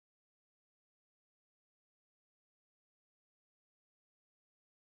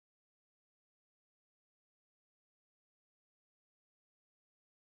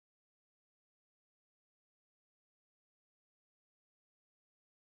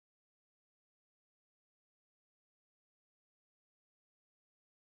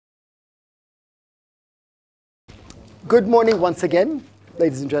Good morning once again,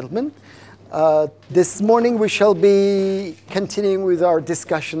 ladies and gentlemen. This morning we shall be continuing with our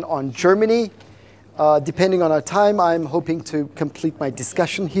discussion on Germany. Depending on our time, I'm hoping to complete my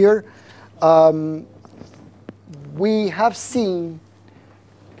discussion here. We have seen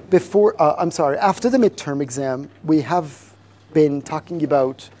after the midterm exam, we have been talking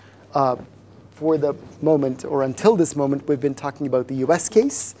about, for the moment, or until this moment, we've been talking about the US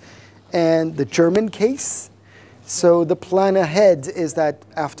case and the German case. So the plan ahead is that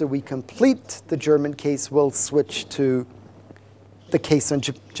after we complete the German case, we'll switch to the case on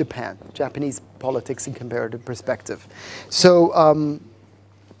Japan, Japanese politics in comparative perspective. So,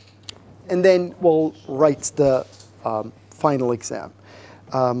 and then we'll write the final exam.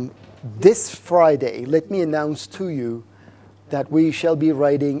 This Friday, let me announce to you that we shall be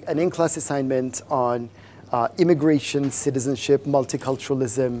writing an in-class assignment on immigration, citizenship,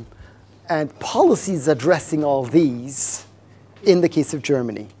 multiculturalism, and policies addressing all these in the case of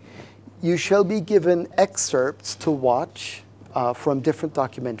Germany. You shall be given excerpts to watch from different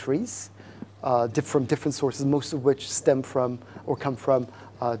documentaries, from different sources, most of which stem from or come from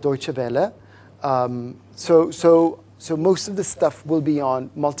Deutsche Welle. So most of the stuff will be on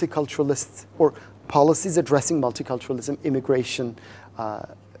multiculturalist or policies addressing multiculturalism, immigration,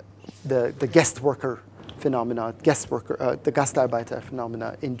 the guest worker phenomena, the Gastarbeiter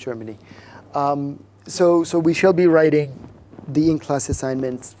phenomena in Germany. So we shall be writing the in-class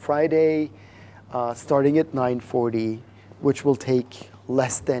assignments Friday, starting at 9:40, which will take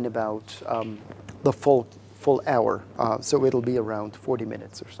less than about the full hour. So it'll be around 40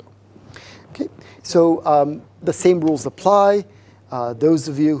 minutes or so. Okay. So the same rules apply. Those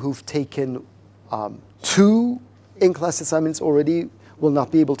of you who've taken 2 in-class assignments already will not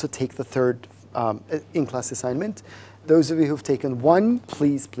be able to take the third in-class assignment. Those of you who've taken 1,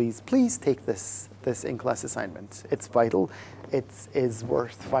 please take this in-class assignment. It's vital. It is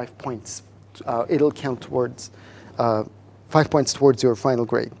worth 5 points. It'll count towards 5 points towards your final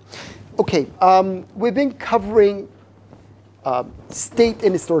grade. Okay, we've been covering state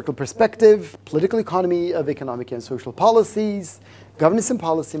and historical perspective, political economy of economic and social policies, governance and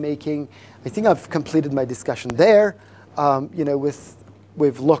policy making. I think I've completed my discussion there.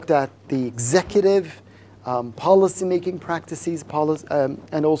 We've looked at the executive policy-making practices,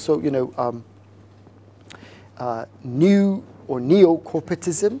 and also, new or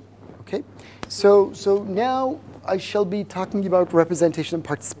neo-corporatism. Okay, so now I shall be talking about representation and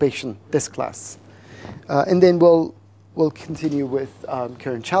participation this class, and then we'll continue with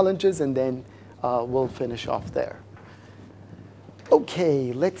current challenges, and then we'll finish off there.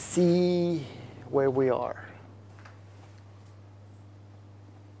 Okay, let's see where we are.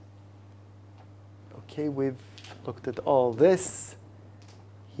 Okay, we've looked at all this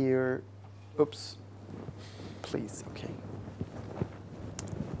here. Oops, please, okay.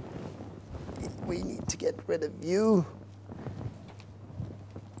 We need to get rid of you.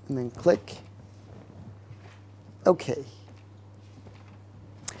 And then click. Okay.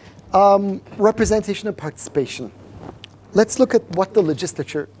 Representation and participation. Let's look at what the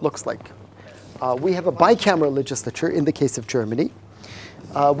legislature looks like. We have a bicameral legislature in the case of Germany.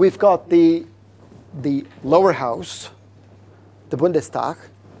 We've got the lower house, the Bundestag,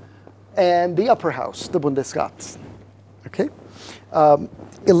 and the upper house, the Bundesrat. Okay?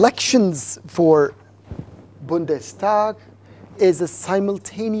 Elections for Bundestag is a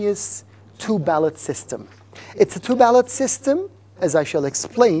simultaneous 2-ballot system. It's a 2-ballot system, as I shall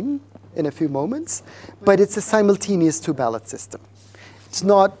explain in a few moments, but it's a simultaneous 2-ballot system. It's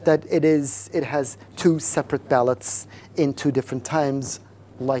not that it has 2 separate ballots in 2 different times,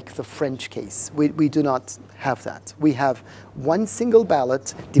 like the French case. We do not have that. We have 1 single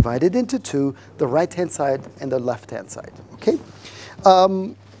ballot divided into 2, the right-hand side and the left-hand side. Okay?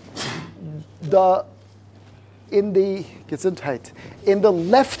 In the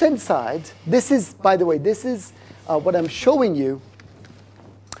left-hand side, this is, by the way, what I'm showing you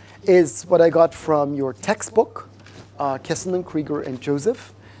is what I got from your textbook, Kesselman, Krieger, and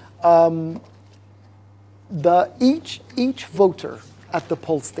Joseph. Each voter at the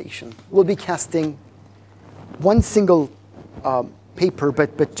poll station will be casting 1 single paper,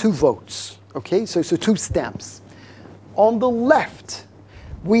 but 2 votes. Okay, so 2 stamps. On the left,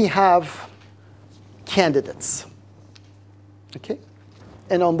 we have candidates. Okay,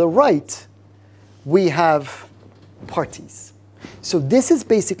 and on the right, we have parties. So this is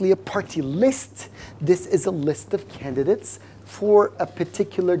basically a party list. This is a list of candidates for a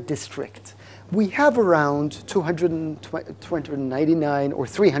particular district. We have around 299 or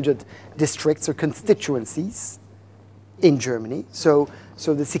 300 districts or constituencies in Germany. So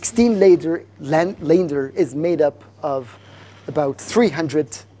the 16 Länder is made up of about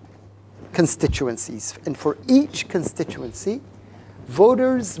 300 constituencies. And for each constituency,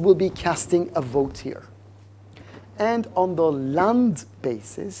 voters will be casting a vote here. And on the Land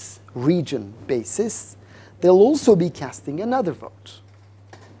basis, region basis, they'll also be casting another vote.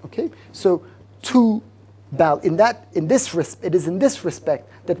 Okay? So it is in this respect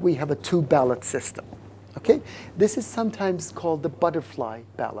that we have a two-ballot system. Okay? This is sometimes called the butterfly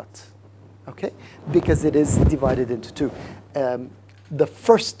ballot. Okay? Because it is divided into two. The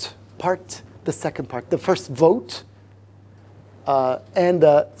first part, the second part, the first vote, and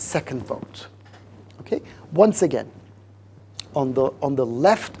the second vote. Okay? Once again, on the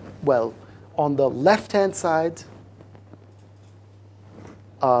left-hand side,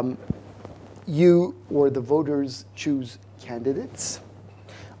 you or the voters choose candidates.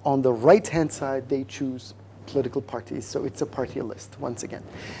 On the right-hand side, they choose political parties. So it's a party list, once again.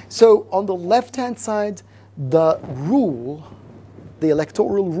 So on the left-hand side, the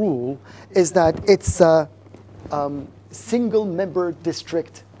electoral rule, is that it's a single-member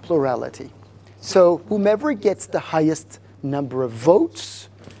district plurality. So whomever gets the highest number of votes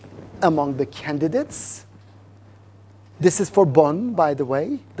among the candidates, this is for Bonn, by the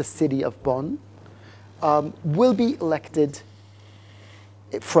way, the city of Bonn, will be elected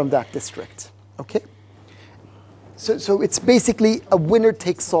from that district. Okay? So it's basically a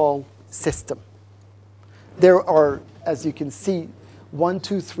winner-takes-all system. There are, as you can see, 1,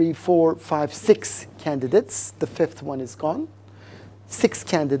 2, 3, 4, 5, 6 candidates. The fifth one is gone. 6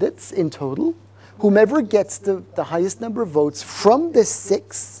 candidates in total. Whomever gets the highest number of votes from this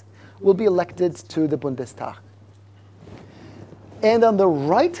 6 will be elected to the Bundestag. And on the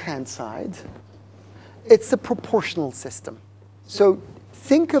right-hand side, it's a proportional system. So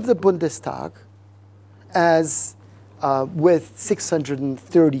think of the Bundestag as with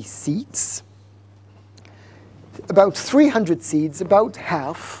 630 seats. About 300 seats, about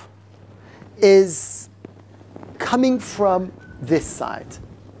half, is coming from this side.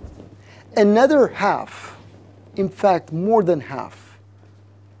 Another half, in fact, more than half,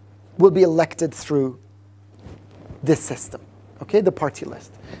 will be elected through this system, okay, the party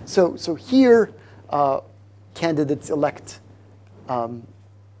list. So here, candidates elect,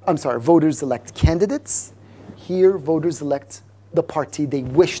 voters elect candidates. Here, voters elect the party they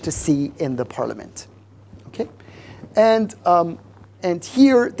wish to see in the parliament, okay? And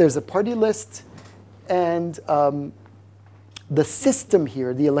here, there's a party list, and the system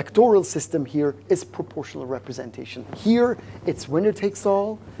here, the electoral system here, is proportional representation. Here, it's winner takes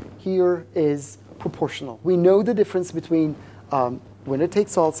all. Here is proportional. We know the difference between winner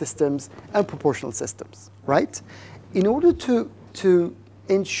takes all systems and proportional systems, right? In order to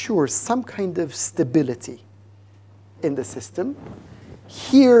ensure some kind of stability in the system,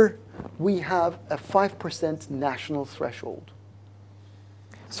 here we have a 5% national threshold.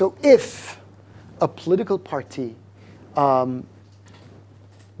 So if a political party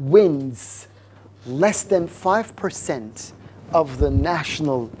wins less than 5% of the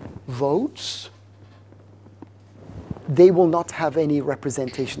national votes, they will not have any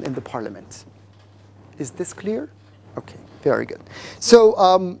representation in the parliament. Is this clear? Okay, very good.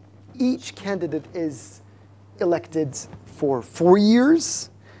 So each candidate is elected for 4 years.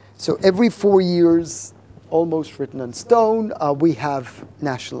 So every 4 years, almost written in stone, we have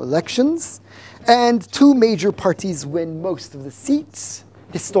national elections. And 2 major parties win most of the seats,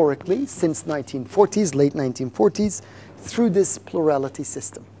 historically, since 1940s, late 1940s, through this plurality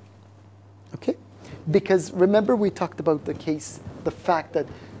system. Okay? Because remember we talked about the fact that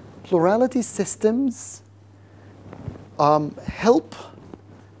plurality systems help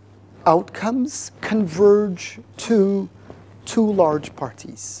outcomes converge to 2 large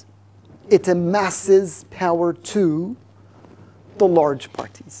parties. It amasses power to the large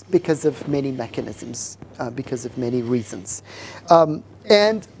parties because of many mechanisms, because of many reasons.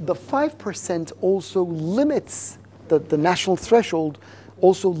 And the 5% also limits, the national threshold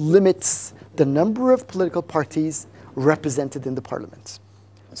also limits the number of political parties represented in the parliament.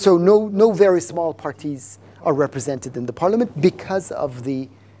 So no very small parties are represented in the parliament because of the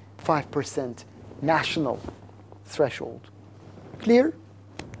 5% national threshold. Clear?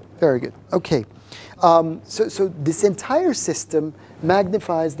 Very good. Okay. So this entire system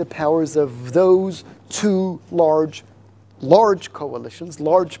magnifies the powers of those 2 large coalitions,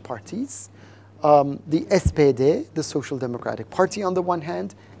 large parties, the SPD, the Social Democratic Party on the one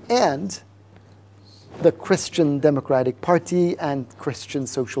hand, and the Christian Democratic Party and Christian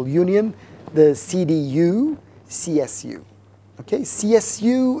Social Union, the CDU, CSU. Okay,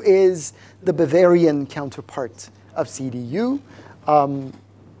 CSU is the Bavarian counterpart of CDU,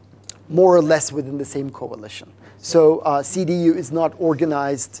 more or less within the same coalition. So CDU is not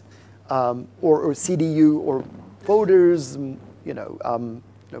organized, or CDU or voters,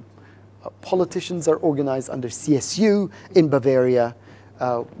 politicians are organized under CSU in Bavaria,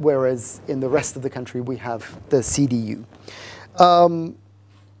 whereas in the rest of the country we have the CDU.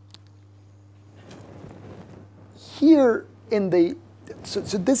 Here in the, so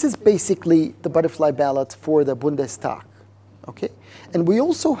this is basically the butterfly ballot for the Bundestag, okay? And we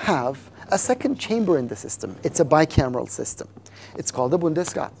also have a second chamber in the system. It's a bicameral system. It's called the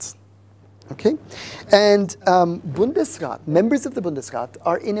Bundesrat, okay? And Bundesrat, members of the Bundesrat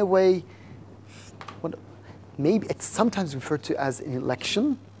are in a way, maybe it's sometimes referred to as an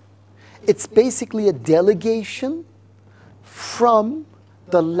election. It's basically a delegation from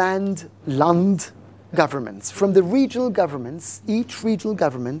the land governments. From the regional governments, each regional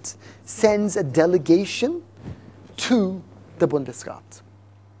government sends a delegation to the Bundesrat.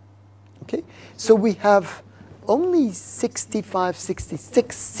 Okay? So we have only 65,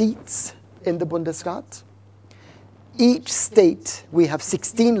 66 seats in the Bundesrat. Each state, we have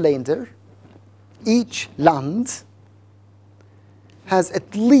 16 Länder. Each land has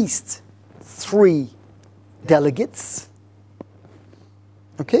at least 3 delegates.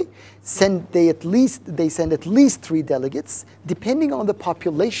 Okay? They send at least 3 delegates, depending on the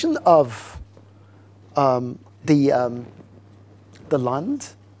population of the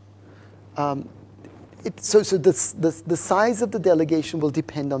land. So the size of the delegation will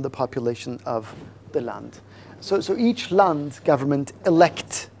depend on the population of the land. So each land government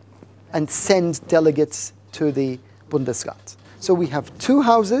elect and send delegates to the Bundesrat. So we have 2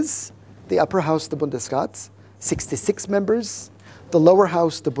 houses, the upper house, the Bundesrat, 66 members, the lower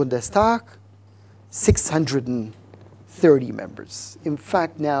house, the Bundestag, 630 members. In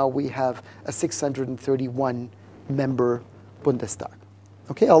fact, now we have a 631-member Bundestag.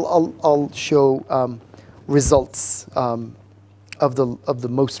 Okay, I'll show results of the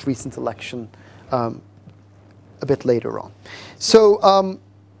most recent election a bit later on. So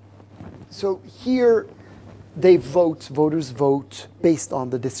here voters vote based on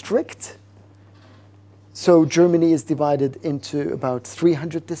the district. So Germany is divided into about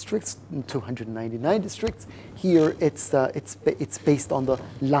 300 districts and 299 districts. Here it's based on the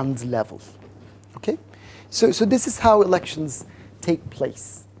land level. Okay, so this is how elections take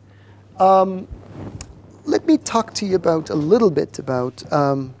place. Let me talk to you about a little bit about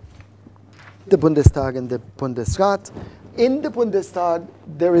the Bundestag and the Bundesrat. In the Bundestag,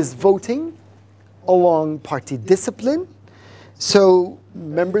 there is voting along party discipline. So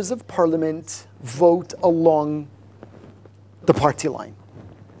members of parliament vote along the party line.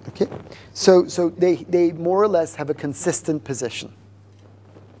 Okay? So they more or less have a consistent position.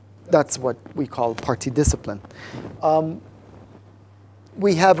 That's what we call party discipline.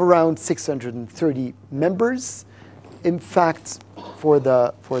 We have around 630 members. In fact, for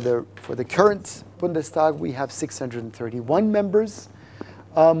the current Bundestag, we have 631 members.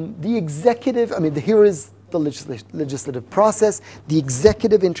 The executive, here is the legislative process. The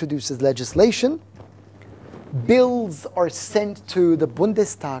executive introduces legislation. Bills are sent to the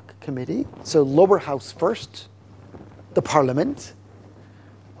Bundestag committee, so lower house first, the parliament.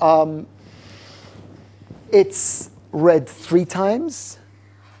 It's read 3 times,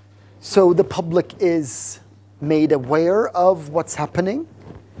 so the public is made aware of what's happening.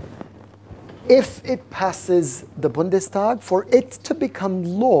 If it passes the Bundestag, for it to become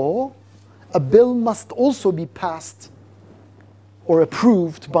law, a bill must also be passed or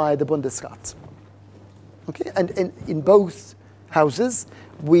approved by the Bundesrat. Okay, and in both houses,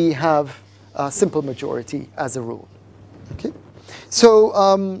 we have a simple majority as a rule. Okay, so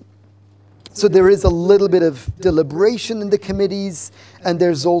there is a little bit of deliberation in the committees, and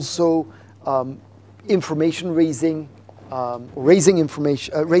there's also information raising,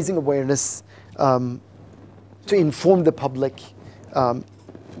 raising awareness to inform the public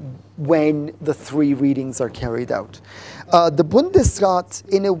when the 3 readings are carried out. The Bundesrat,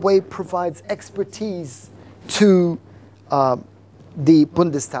 in a way, provides expertise to the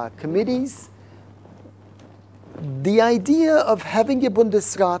Bundestag committees. The idea of having a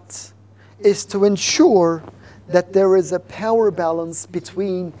Bundesrat is to ensure that there is a power balance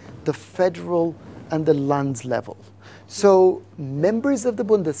between the federal and the land level. So members of the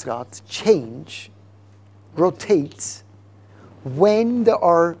Bundesrat rotate when there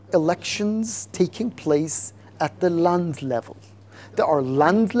are elections taking place at the land level. There are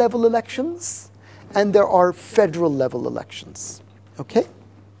land level elections and there are federal level elections. Okay?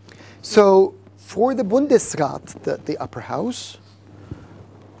 So for the Bundesrat, the upper house,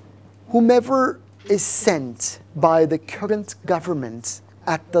 whomever is sent by the current government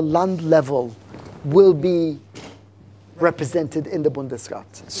at the land level will be represented in the Bundesrat.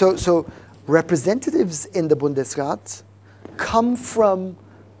 So representatives in the Bundesrat come from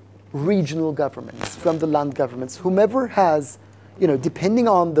regional governments, from the land governments, whomever has, depending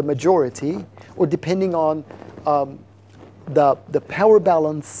on the majority or depending on the power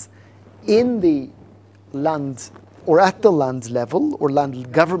balance in the land or at the land level or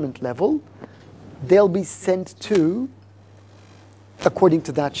land government level, they'll be sent to, according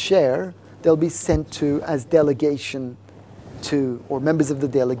to that share, they'll be sent to as delegation to, or members of the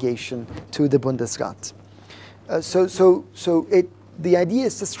delegation to the Bundesrat. The idea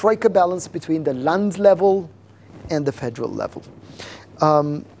is to strike a balance between the land level and the federal level.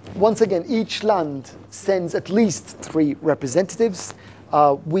 Once again, each land sends at least 3 representatives.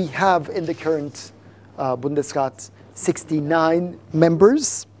 We have in the current Bundesrat 69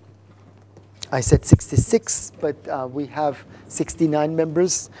 members. I said 66, but we have 69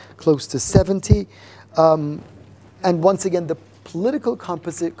 members, close to 70. And once again, the political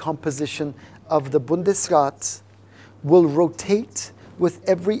composition of the Bundesrat will rotate with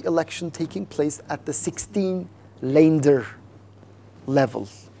every election taking place at the 16 Länder level.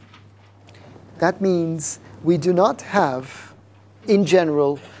 That means we do not have, in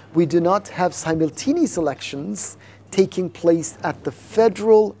general, we do not have simultaneous elections taking place at the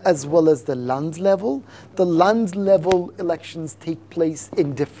federal as well as the land level. The land level elections take place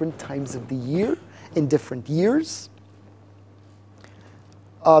in different times of the year, in different years.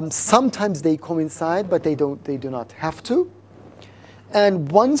 Sometimes they coincide, but they do not have to.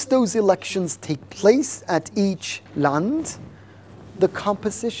 And once those elections take place at each land, the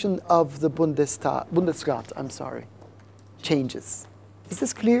composition of the Bundesrat, changes. Is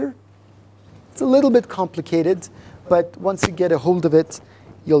this clear? It's a little bit complicated, but once you get a hold of it,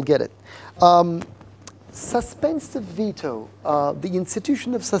 you'll get it. Suspensive veto, the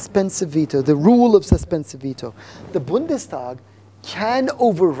institution of suspensive veto, the rule of suspensive veto. The Bundestag can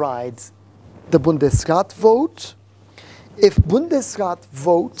override the Bundesrat vote if Bundesrat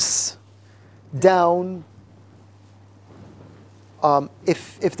votes down,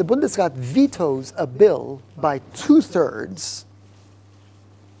 if the Bundesrat vetoes a bill by 2/3,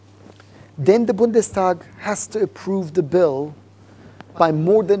 then the Bundestag has to approve the bill by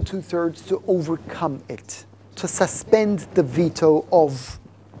more than 2/3 to overcome it, to suspend the veto of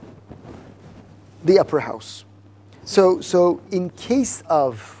the upper house. So in case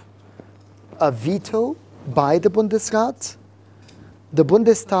of a veto by the Bundesrat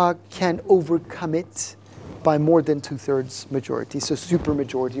can overcome it by more than 2/3 majority, so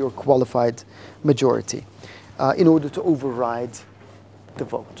supermajority or qualified majority, in order to override the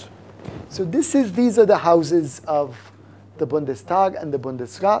vote. So these are the houses of the Bundestag and the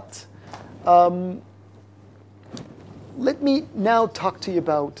Bundesrat. Let me now talk to you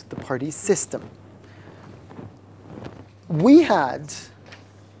about the party system. We had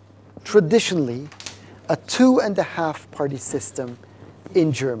traditionally a 2.5 party system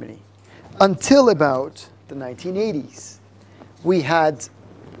in Germany until about the 1980s. We had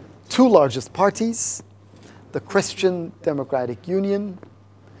 2 largest parties, the Christian Democratic Union,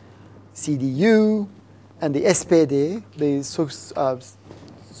 CDU, and the SPD, the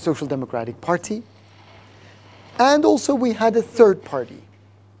Social Democratic Party. And also we had a 3rd party,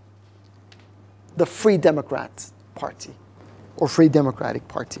 the Free Democrat Party, or Free Democratic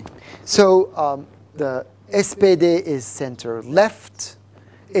Party. So the SPD is center-left.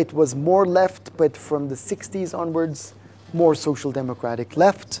 It was more left, but from the 60s onwards, more social democratic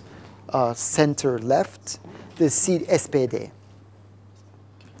left, center-left. The SPD,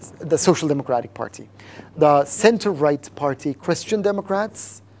 the Social Democratic Party. The center-right party, Christian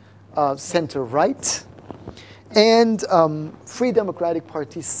Democrats, center-right. And Free Democratic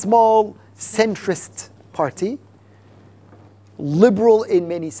Party, small centrist party, liberal in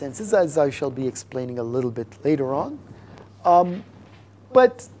many senses, as I shall be explaining a little bit later on.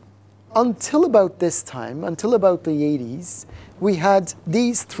 But until about this time, until about the 80s, we had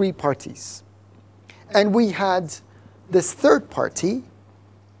these 3 parties. And we had this 3rd party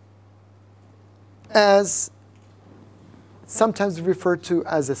as sometimes referred to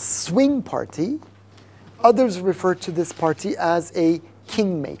as a swing party. Others refer to this party as a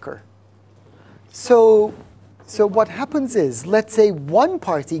kingmaker. So what happens is, let's say one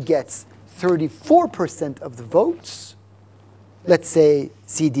party gets 34% of the votes, let's say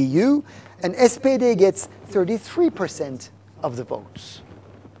CDU, and SPD gets 33% of the votes.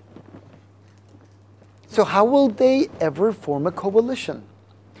 So how will they ever form a coalition?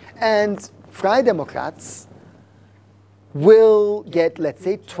 And Freie Demokrats will get, let's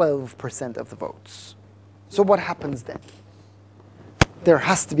say, 12% of the votes. So what happens then? There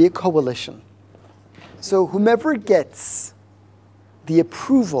has to be a coalition. So whomever gets the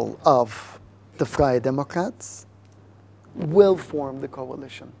approval of the Freie Democrats will form the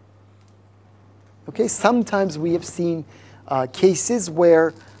coalition. Okay, sometimes we have seen cases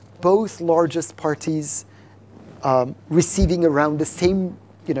where both largest parties receiving around the same,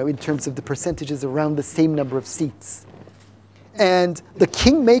 in terms of the percentages, around the same number of seats. And the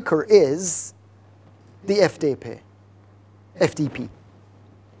kingmaker is the FDP.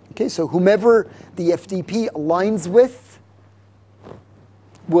 Okay, so whomever the FDP aligns with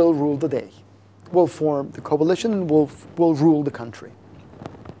will rule the day, will form the coalition, and will rule the country.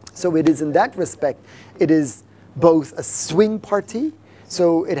 So it is in that respect, it is both a swing party,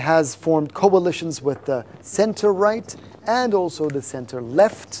 so it has formed coalitions with the center-right and also the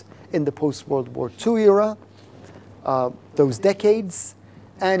center-left in the post-World War II era, those decades,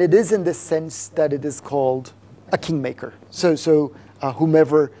 and it is in the sense that it is called a kingmaker. So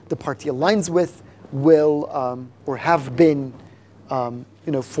whomever the party aligns with will or have been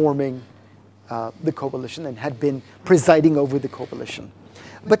forming the coalition and had been presiding over the coalition.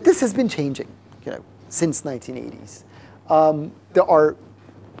 But this has been changing, since 1980s. There are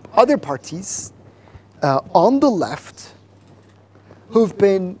other parties on the left who've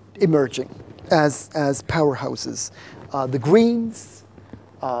been emerging as powerhouses. The Greens,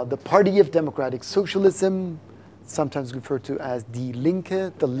 the Party of Democratic Socialism, sometimes referred to as Die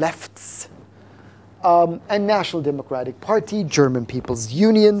Linke, the lefts, and National Democratic Party, German People's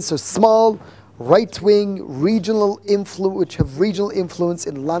Union, so small, right-wing, which have regional influence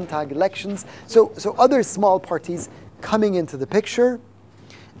in Landtag elections. So other small parties coming into the picture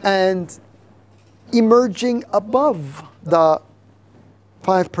and emerging above the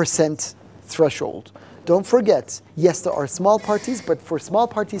 5% threshold. Don't forget, yes, there are small parties, but for small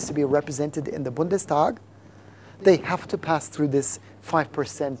parties to be represented in the Bundestag, they have to pass through this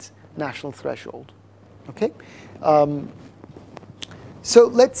 5% national threshold. Okay, so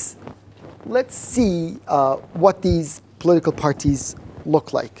let's see what these political parties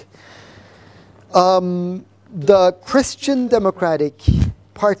look like. The Christian Democratic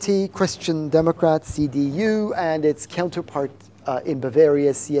Party, Christian Democrats, CDU, and its counterpart in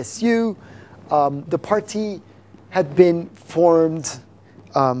Bavaria, CSU. The party had been formed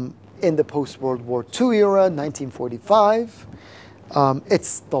in the post-World War II era, 1945.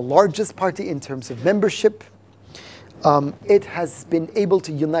 It's the largest party in terms of membership. It has been able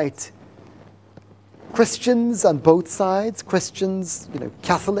to unite Christians on both sides, Christians,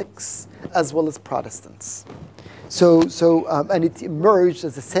 Catholics, as well as Protestants. And it emerged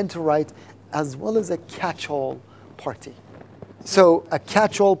as a center-right as well as a catch-all party. So a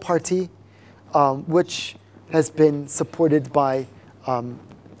catch-all party which has been supported by,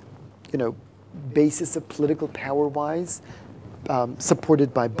 basis of political power-wise,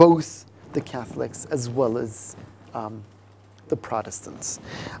 supported by both the Catholics as well as the Protestants.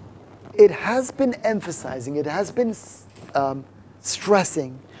 It has been emphasizing, it has been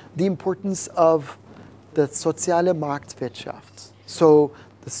stressing the importance of the soziale Marktwirtschaft. So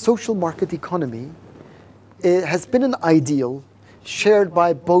the social market economy, it has been an ideal shared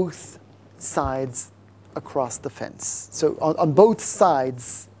by both sides across the fence. So on both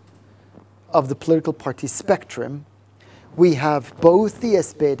sides of the political party spectrum, we have both the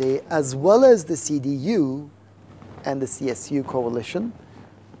SPD as well as the CDU and the CSU coalition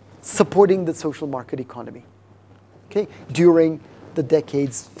supporting the social market economy, okay, during the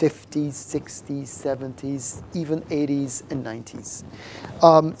decades 50s, 60s, 70s, even 80s and 90s.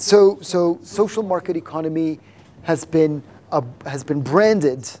 So social market economy has been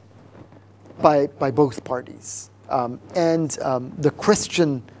branded by both parties, and the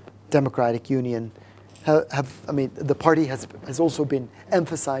Christian Democratic Union the party has also been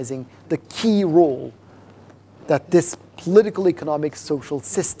emphasizing the key role that this political, economic, social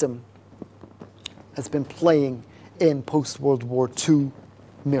system has been playing in post-World War II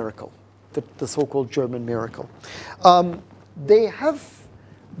miracle, the so-called German miracle. They have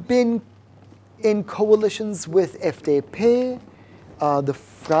been in coalitions with FDP, the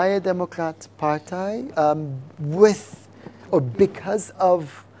Freie Demokrat Partei, because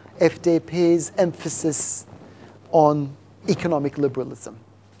of FDP's emphasis on economic liberalism.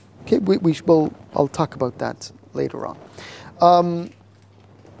 Okay, I'll talk about that later on.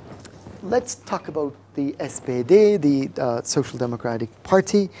 Let's talk about the SPD, the Social Democratic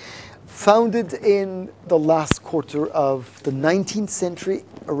Party, founded in the last quarter of the 19th century,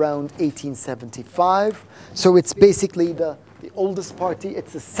 around 1875. So it's basically the oldest party.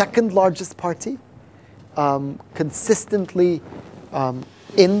 It's the second largest party consistently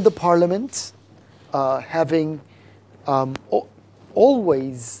in the parliament, having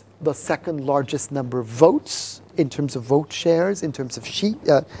always the second largest number of votes in terms of vote shares, in terms of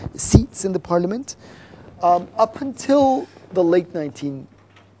seats in the parliament. Up until the late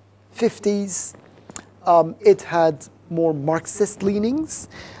 1950s, it had more Marxist leanings,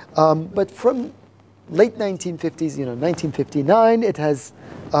 but from late 1950s, 1959, it has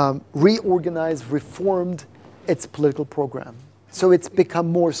reorganized, reformed its political program. So it's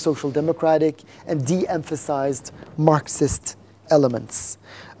become more social democratic and de-emphasized Marxist elements.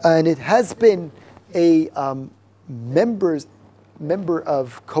 And it has been a member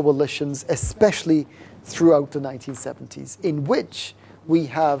of coalitions, especially throughout the 1970s, in which we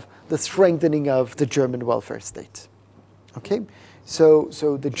have the strengthening of the German welfare state. Okay, so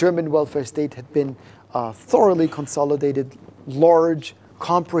the German welfare state had been thoroughly consolidated, large,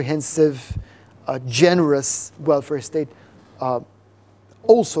 comprehensive, generous welfare state,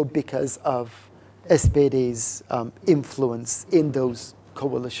 also because of SPD's influence in those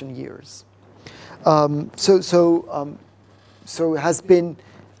coalition years. So it has been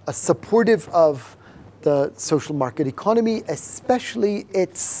supportive of the social market economy, especially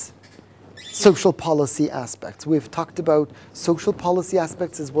its social policy aspects. We've talked about social policy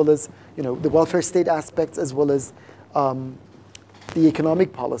aspects as well as the welfare state aspects, as well as the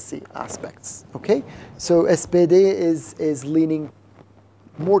economic policy aspects. Okay, so SPD is leaning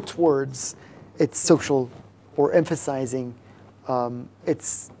more towards its social, or emphasizing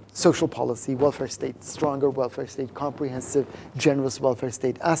its social policy, welfare state, stronger welfare state, comprehensive, generous welfare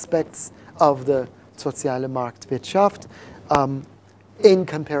state aspects of the soziale Marktwirtschaft, in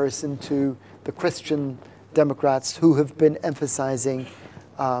comparison to the Christian Democrats, who have been emphasizing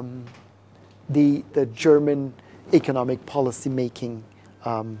the German economic policy making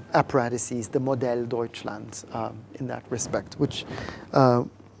apparatuses, the Modell Deutschland, in that respect, which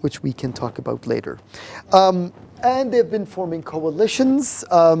we can talk about later. And they've been forming coalitions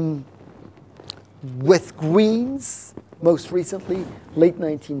with Greens, most recently, late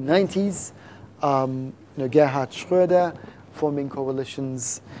 1990s. Gerhard Schröder forming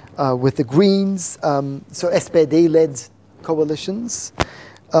coalitions with the Greens, so SPD-led coalitions,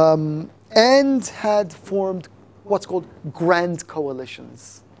 and had formed what's called grand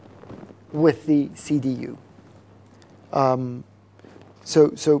coalitions with the CDU.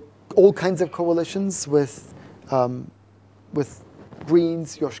 So all kinds of coalitions with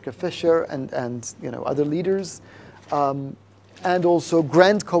Greens, Joschka Fischer, and other leaders, and also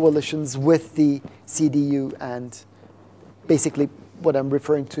grand coalitions with the CDU, and basically what I'm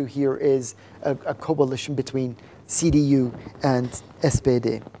referring to here is a coalition between CDU and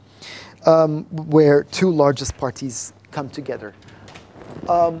SPD, where two largest parties come together.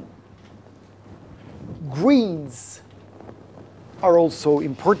 Greens are also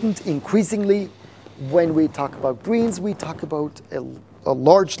important. Increasingly, when we talk about Greens, we talk about a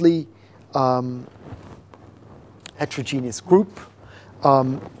largely heterogeneous group,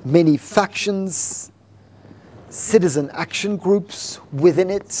 many factions, citizen action groups within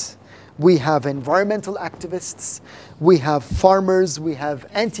it. We have environmental activists, we have farmers, we have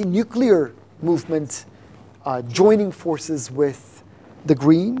anti-nuclear movement joining forces with the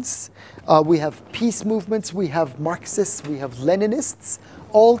Greens. We have peace movements, we have Marxists, we have Leninists,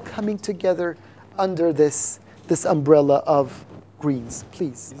 all coming together under this umbrella of Greens.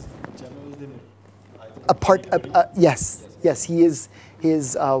 Please. Yes, he is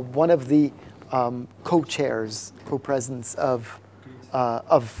one of the co-chairs, co-presidents of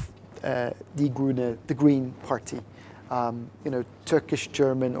the Green Party.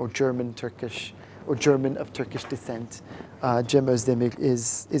 Turkish-German or German-Turkish or German of Turkish descent. Cem Özdemir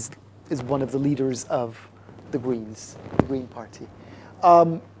is one of the leaders of the Greens, the Green Party.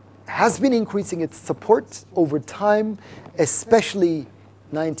 Has been increasing its support over time, especially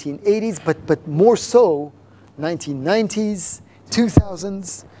 1980s, but more so 1990s,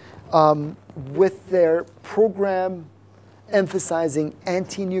 2000s, with their program emphasizing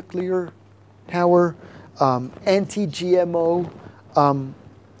anti-nuclear power, anti-GMO,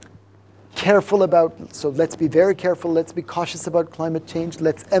 careful about, so let's be very careful, let's be cautious about climate change,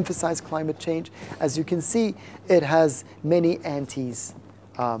 let's emphasize climate change. As you can see, it has many antis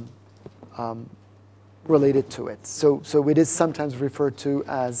related to it. So it is sometimes referred to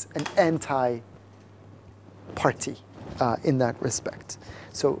as an anti-party in that respect.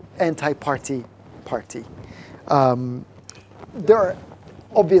 So anti-party party. There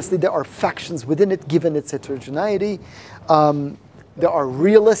are factions within it, given its heterogeneity. There are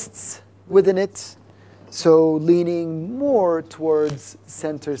realists within it, so leaning more towards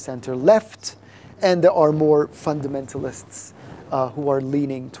center-left, and there are more fundamentalists who are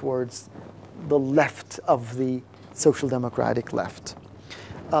leaning towards the left of the social democratic left.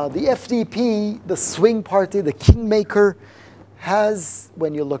 The FDP, the swing party, the kingmaker, has,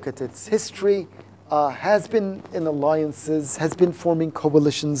 when you look at its history, has been in alliances, has been forming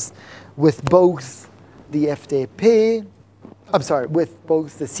coalitions with both the FDP, with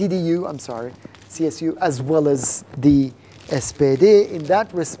both the CDU, CSU, as well as the SPD. In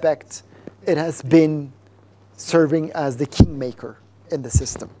that respect, it has been serving as the kingmaker in the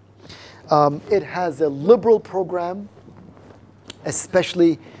system. It has a liberal program,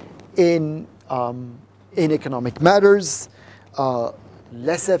 especially in economic matters,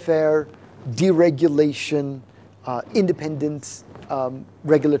 laissez-faire, deregulation, independent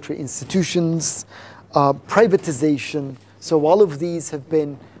regulatory institutions, privatization. So all of these have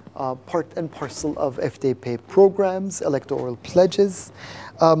been part and parcel of FDP programs, electoral pledges.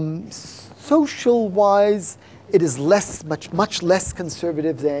 Social-wise, it is much less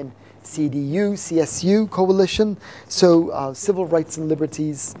conservative than CDU, CSU coalition. So civil rights and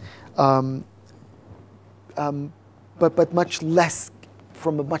liberties, but much less,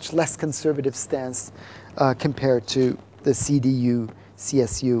 from a much less conservative stance compared to the CDU,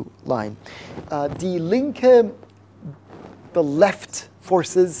 CSU line. Die Linke, the left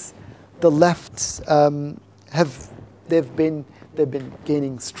forces, the left they've been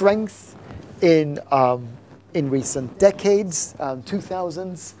gaining strength in recent decades,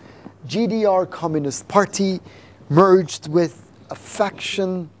 2000s. GDR Communist Party merged with a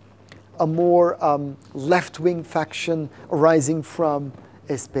faction, a more left-wing faction arising from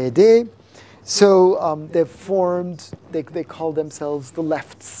SPD. So they've formed, they call themselves the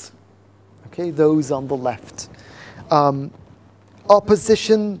lefts, okay, those on the left.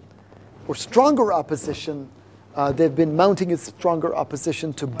 Opposition, or stronger opposition, they've been mounting a stronger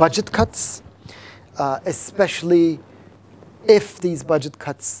opposition to budget cuts, especially if these budget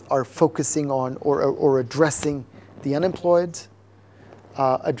cuts are focusing on or addressing the unemployed,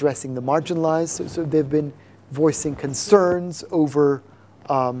 addressing the marginalized. So they've been voicing concerns over,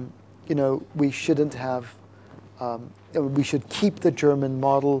 we shouldn't have, we should keep the German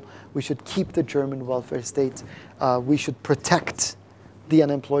model, we should keep the German welfare state, we should protect the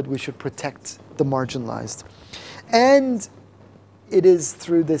unemployed, we should protect the marginalized. And it is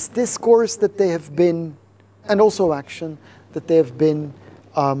through this discourse that they have been, and also action, that they have been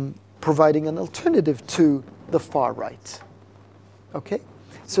providing an alternative to the far right. Okay?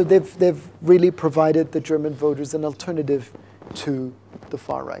 So they've really provided the German voters an alternative to the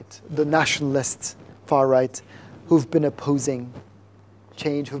far right, the nationalist far right, who've been opposing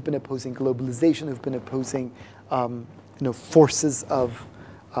change, who've been opposing globalization, who've been opposing forces of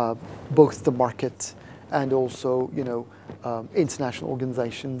both the market and also international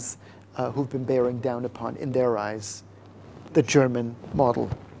organizations who've been bearing down upon, in their eyes, the German model.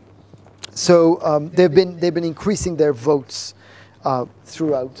 So they've been increasing their votes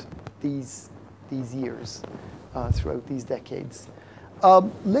throughout these years, throughout these decades.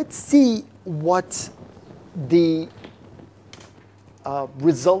 Let's see what the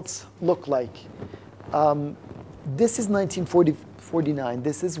results look like. This is 1949.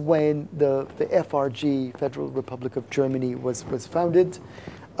 This is when the FRG, Federal Republic of Germany, was founded.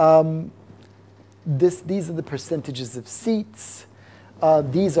 These are the percentages of seats.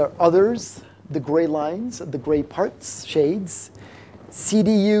 These are others, the gray lines, the gray parts, shades.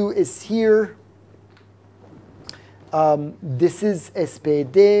 CDU is here. This is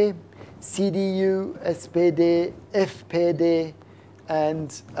SPD, CDU, SPD, FPD,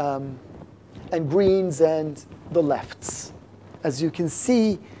 and Greens and the lefts. As you can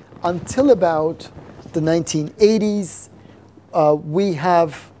see, until about the 1980s, we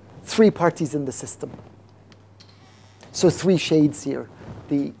have 3 parties in the system. So 3 shades here: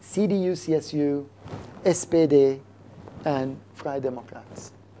 the CDU, CSU, SPD, and Freie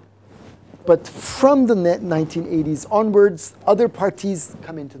Demokrats. But from the 1980s onwards, other parties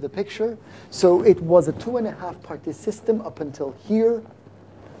come into the picture. So it was a 2.5 party system up until here.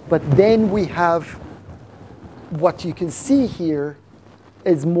 But then we have what you can see here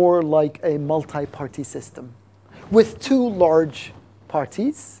is more like a multi-party system with 2 large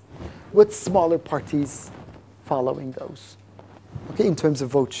parties, with smaller parties following those, okay, in terms of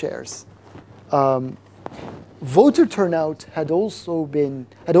vote shares. Voter turnout had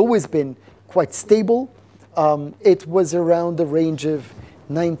always been quite stable. It was around the range of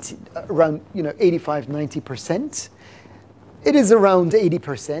 85–90%. It is around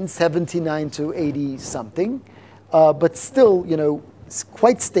 80%, 79 to 80 something, but still, it's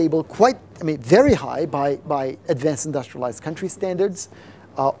quite stable, very high by advanced industrialized country standards,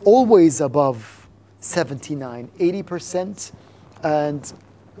 always above 79, 80%, and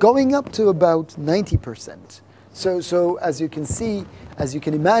going up to about 90%. So as you can see, as you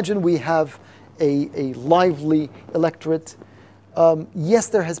can imagine, we have a lively electorate. Yes,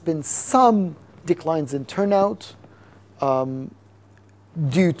 there has been some declines in turnout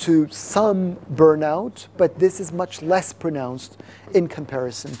due to some burnout, but this is much less pronounced in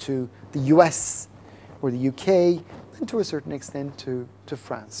comparison to the US or the UK, and to a certain extent to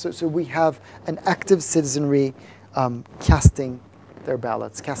France. So we have an active citizenry casting their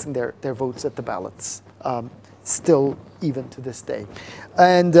ballots, casting their votes at the ballots, still even to this day.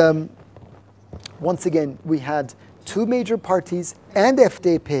 And once again, we had two major parties and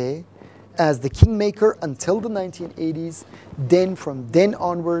FDP as the kingmaker until the 1980s. Then from then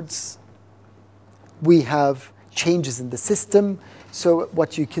onwards, we have changes in the system. So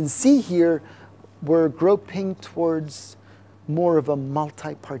what you can see here, we're groping towards more of a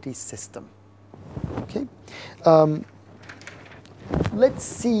multi-party system. Okay, let's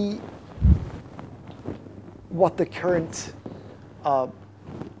see what the current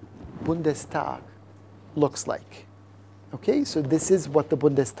Bundestag looks like. Okay, so this is what the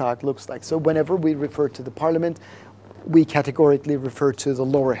Bundestag looks like. So whenever we refer to the parliament, we categorically refer to the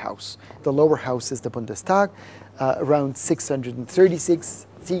lower house. The lower house is the Bundestag, around 636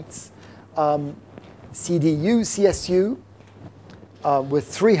 seats. CDU, CSU, with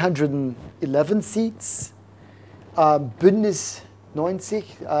 311 seats. Bündnis 90,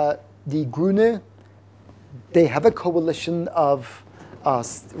 Die Grüne, they have a coalition of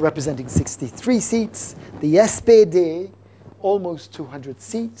representing 63 seats. The SPD, almost 200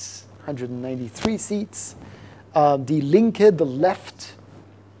 seats, 193 seats. Die Linke, the left,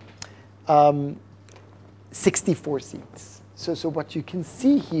 64 seats. So what you can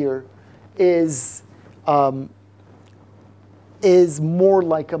see here is more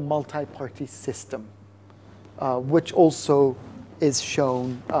like a multi-party system, which also is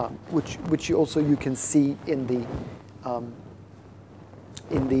shown, which you can see in the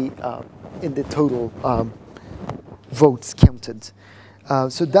total votes counted.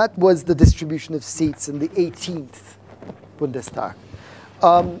 So that was the distribution of seats in the 18th Bundestag.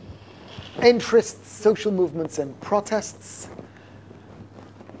 Interests, social movements, and protests.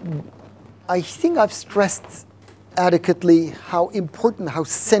 I think I've stressed adequately how important, how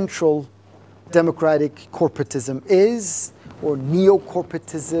central democratic corporatism is, or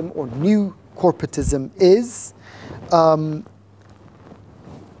neo-corporatism, or new corporatism is.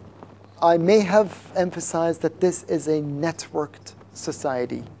 I may have emphasized that this is a networked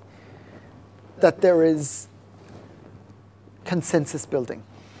society, that there is consensus building,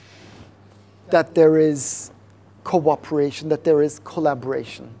 that there is cooperation, that there is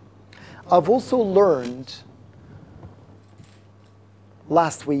collaboration. I've also learned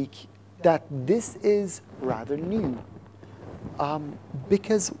last week that this is rather new,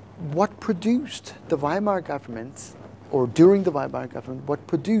 because what produced the Weimar government, or during the Weimar government, what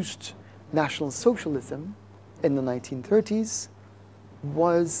produced National Socialism in the 1930s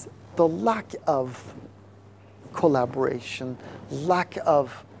was the lack of collaboration, lack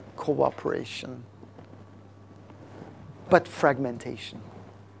of cooperation, but fragmentation.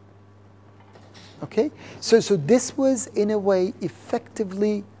 Okay, so this was in a way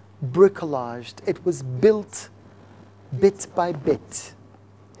effectively bricolaged. It was built bit by bit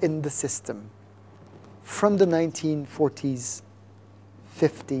in the system from the 1940s,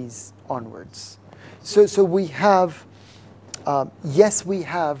 50s onwards. So we have, yes, we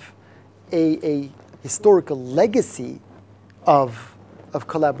have a historical legacy of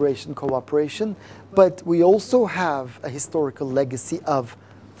collaboration, cooperation, but we also have a historical legacy of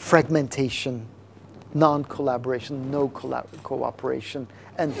fragmentation, non-collaboration, no cooperation,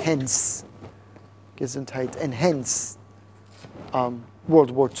 and hence Gesundheit, and hence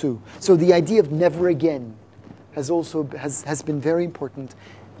World War II. So the idea of never again has also been very important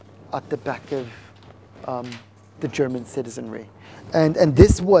at the back of the German citizenry, and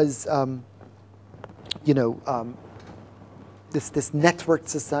this was this networked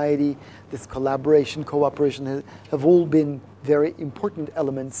society, this collaboration, cooperation have all been very important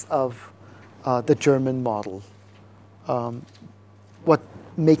elements of the German model. What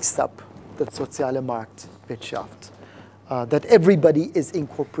makes up the soziale Marktwirtschaft? That everybody is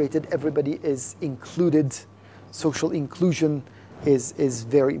incorporated, everybody is included. Social inclusion is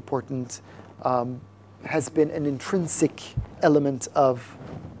very important, has been an intrinsic element of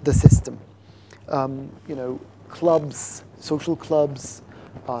the system. Clubs, social clubs,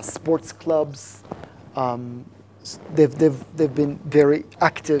 sports clubs, they've been very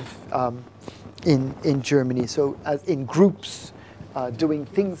active in Germany. So as in groups, doing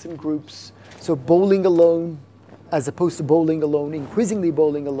things in groups, So bowling alone, as opposed to bowling alone, increasingly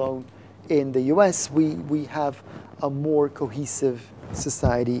bowling alone in the US, we have a more cohesive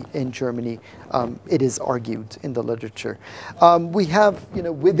society in Germany. It is argued in the literature. We have,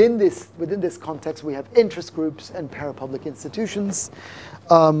 within this context, we have interest groups and parapublic institutions,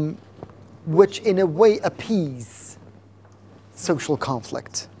 which in a way appease social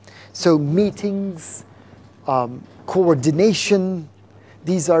conflict. So meetings, coordination,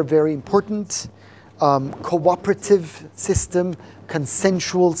 these are very important. Cooperative system,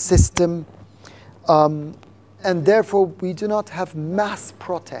 consensual system, and therefore we do not have mass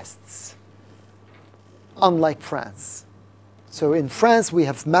protests, unlike France. So in France we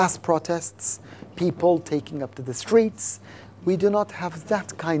have mass protests, people taking up to the streets. We do not have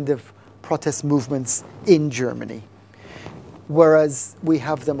that kind of protest movements in Germany. Whereas we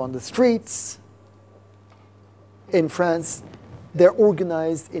have them on the streets in France, they're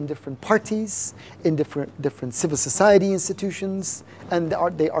organized in different parties, in different civil society institutions, and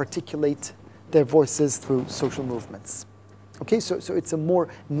they articulate their voices through social movements. Okay, so it's a more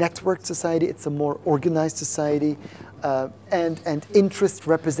networked society, it's a more organized society, and interest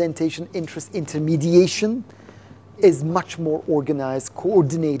representation, interest intermediation is much more organized,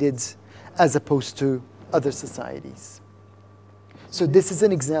 coordinated, as opposed to other societies. So this is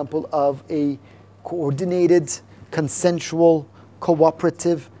an example of a coordinated, consensual,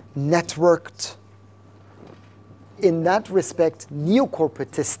 cooperative, networked, in that respect,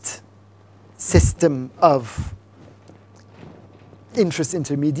 neo-corporatist system of interest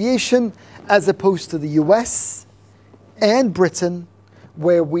intermediation, as opposed to the US and Britain,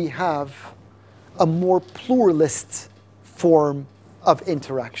 where we have a more pluralist form of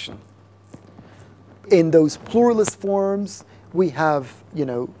interaction. In those pluralist forms, we have,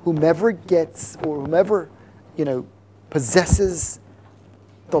 whomever gets or whomever, possesses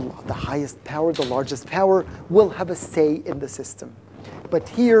the highest power, the largest power, will have a say in the system. But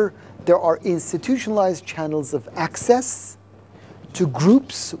here, there are institutionalized channels of access to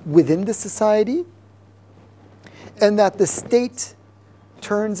groups within the society, and that the state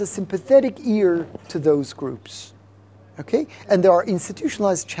turns a sympathetic ear to those groups. Okay? And there are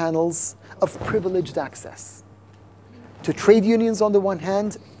institutionalized channels of privileged access to trade unions on the one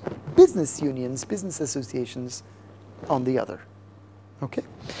hand, business unions, business associations on the other. Okay,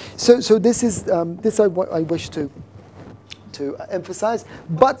 so this is this I wish to emphasize.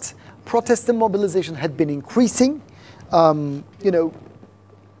 But protest and mobilization had been increasing.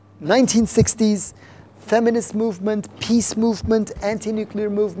 1960s, feminist movement, peace movement,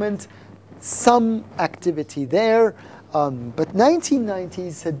 anti-nuclear movement, some activity there. But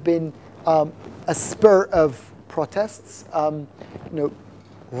 1990s had been a spur of protests.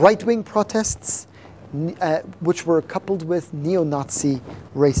 Right-wing protests, which were coupled with neo-Nazi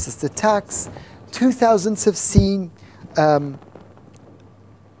racist attacks. 2000s have seen the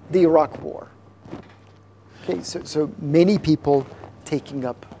Iraq War. Okay, so many people taking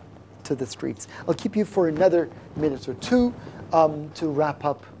up to the streets. I'll keep you for another minute or two to wrap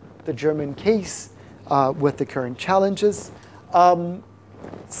up the German case with the current challenges.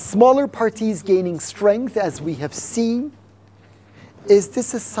 Smaller parties gaining strength, as we have seen. Is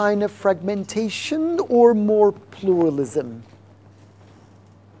this a sign of fragmentation or more pluralism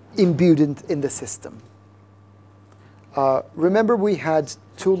imbued in the system? Remember, we had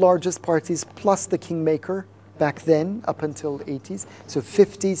two largest parties plus the kingmaker back then, up until the 80s. So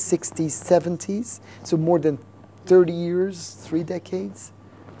 50s, 60s, 70s. So more than 30 years, 3 decades.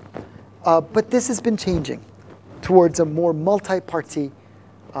 But this has been changing towards a more multi-party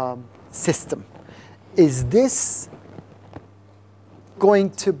system. Is this going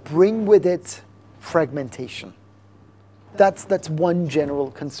to bring with it fragmentation? That's one general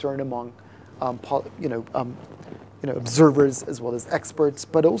concern among observers as well as experts,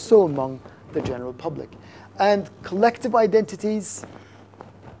 but also among the general public. And collective identities,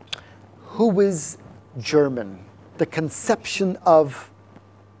 who is German? The conception of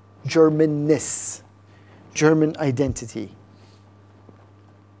Germanness, German identity.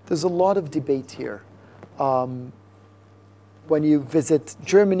 There's a lot of debate here. When you visit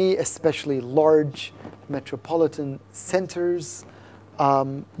Germany, especially large metropolitan centers,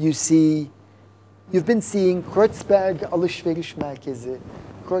 you've been seeing Kreuzberg Alışveriş Merkezi,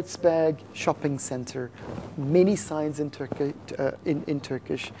 Kreuzberg Shopping Center, many signs in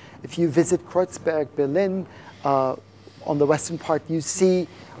Turkish. If you visit Kreuzberg, Berlin, on the western part, you see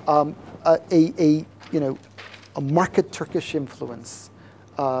a marked Turkish influence.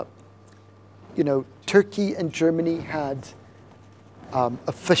 Turkey and Germany had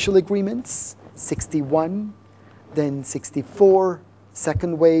official agreements, 61, then 64,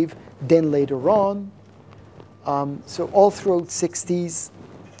 second wave, then later on. So all throughout 60s,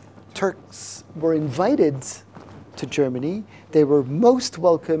 Turks were invited to Germany. They were most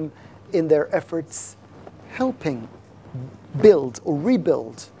welcome in their efforts helping build or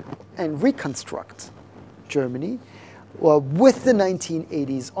rebuild and reconstruct Germany. Well, with the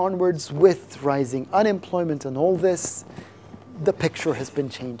 1980s onwards, with rising unemployment and all this, the picture has been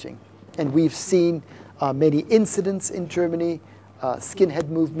changing. And we've seen many incidents in Germany, skinhead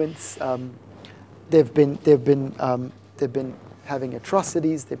movements. They've been having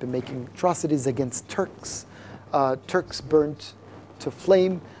atrocities. They've been making atrocities against Turks. Turks burnt to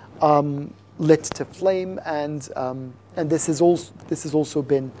flame, lit to flame, and this has also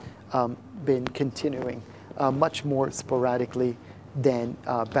been continuing much more sporadically than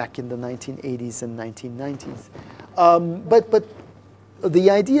back in the 1980s and 1990s. But the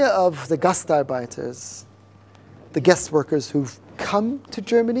idea of the Gastarbeiters, the guest workers who've come to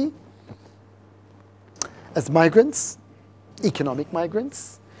Germany as migrants, economic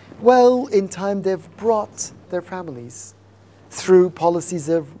migrants, well, in time they've brought their families through policies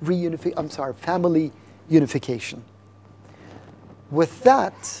of family unification. With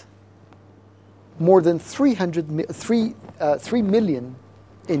that, more than 3 million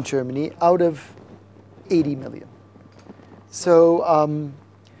in Germany out of 80 million. So,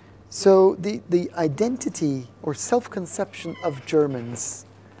 so the identity or self-conception of Germans,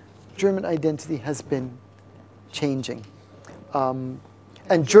 German identity has been changing. And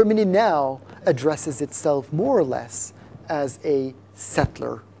Germany now addresses itself more or less as a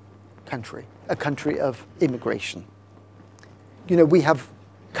settler country, a country of immigration. You know, we have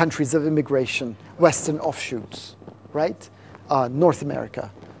countries of immigration, Western offshoots, right? North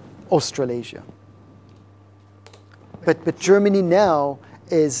America, Australasia. But Germany now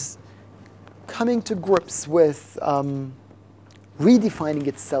is coming to grips with redefining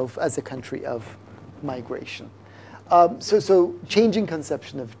itself as a country of migration. So changing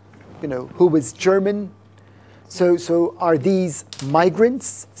conception of, you know, who is German. So are these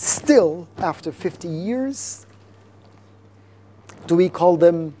migrants still after 50 years? Do we call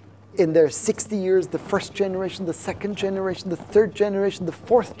them in their 60 years the first generation, the second generation, the third generation, the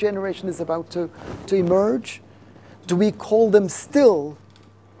fourth generation is about to emerge? Do we call them still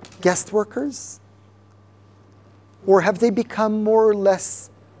guest workers? Or have they become more or less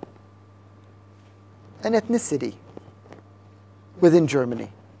an ethnicity within Germany?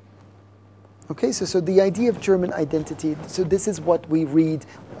 Okay, so the idea of German identity, so this is what we read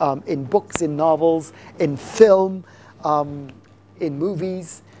in books, in novels, in film, in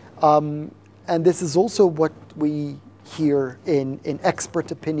movies, and this is also what we hear in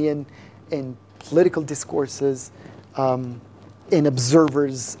expert opinion, in political discourses, in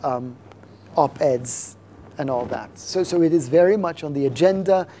observers' op-eds, and all that. So it is very much on the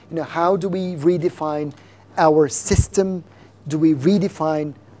agenda. You know, how do we redefine our system? Do we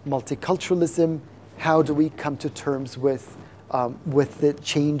redefine multiculturalism? How do we come to terms with the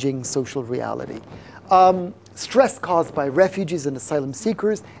changing social reality? Stress caused by refugees and asylum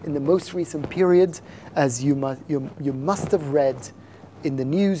seekers in the most recent period, as you must have read in the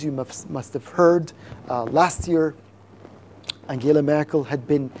news, you must have heard, last year Angela Merkel had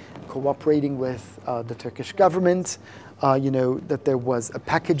been cooperating with the Turkish government, you know, that there was a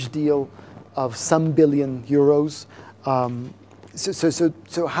package deal of some billion euros.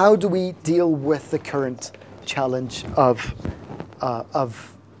 So how do we deal with the current challenge of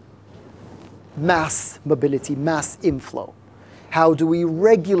mass mobility, mass inflow? How do we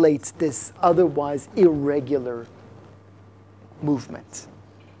regulate this otherwise irregular movement?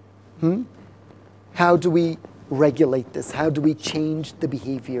 How do we regulate this? How do we change the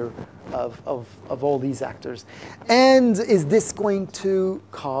behavior of all these actors? And is this going to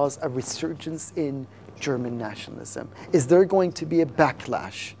cause a resurgence in German nationalism? Is there going to be a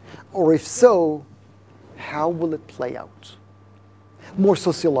backlash? Or if so, how will it play out? More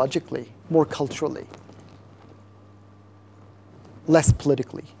sociologically, more culturally, less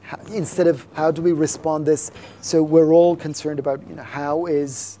politically. Instead of how do we respond this? So we're all concerned about, you know, how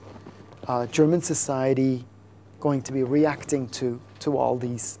is German society going to be reacting to all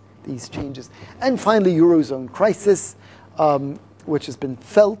these changes? And finally, Eurozone crisis, which has been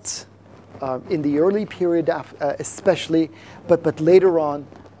felt in the early period especially, but later on,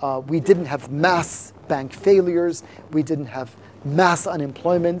 we didn't have mass bank failures, we didn't have mass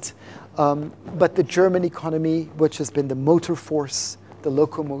unemployment, but the German economy, which has been the motor force, the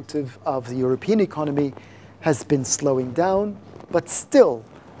locomotive of the European economy, has been slowing down, but still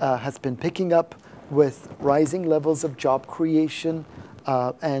has been picking up with rising levels of job creation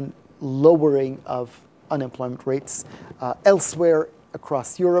and lowering of unemployment rates. Elsewhere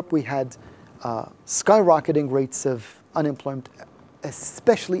across Europe, we had skyrocketing rates of unemployment,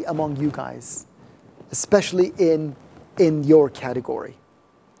 especially among you guys, especially in your category.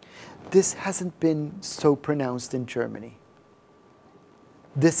 This hasn't been so pronounced in Germany.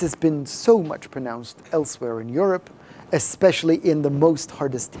 This has been so much pronounced elsewhere in Europe, especially in the most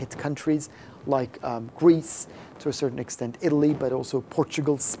hardest hit countries like Greece, to a certain extent Italy, but also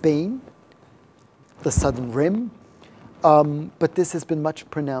Portugal, Spain, the Southern Rim. But this has been much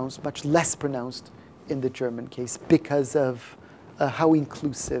less pronounced in the German case because of how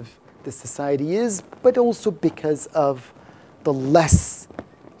inclusive the society is, but also because of the less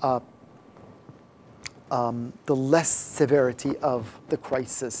severity of the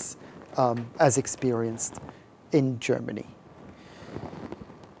crisis as experienced in Germany.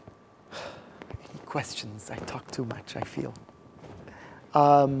 Any questions? I talk too much, I feel.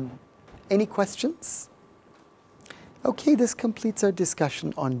 Any questions? Okay, this completes our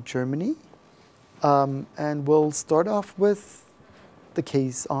discussion on Germany. And we'll start off with the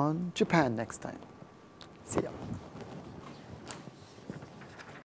case on Japan next time. See ya.